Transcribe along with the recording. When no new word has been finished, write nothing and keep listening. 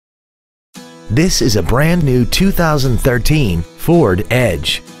This is a brand new 2013 Ford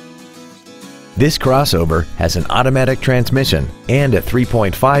Edge. This crossover has an automatic transmission and a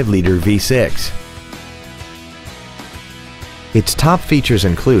 3.5-liter V6. Its top features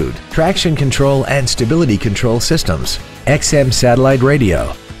include traction control and stability control systems, XM satellite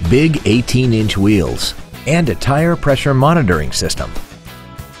radio, big 18-inch wheels, and a tire pressure monitoring system.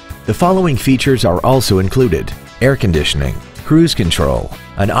 The following features are also included: air conditioning, cruise control,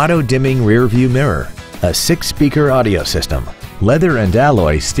 an auto-dimming rear-view mirror, a 6-speaker audio system, leather and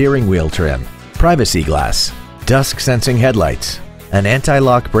alloy steering wheel trim, privacy glass, dusk-sensing headlights, an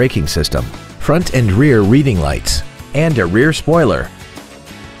anti-lock braking system, front and rear reading lights, and a rear spoiler.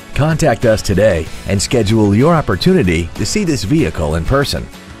 Contact us today and schedule your opportunity to see this vehicle in person.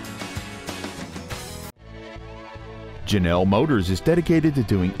 Jannell Motors is dedicated to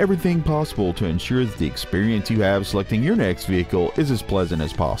doing everything possible to ensure that the experience you have selecting your next vehicle is as pleasant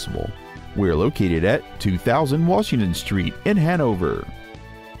as possible. We're located at 2000 Washington Street in Hanover.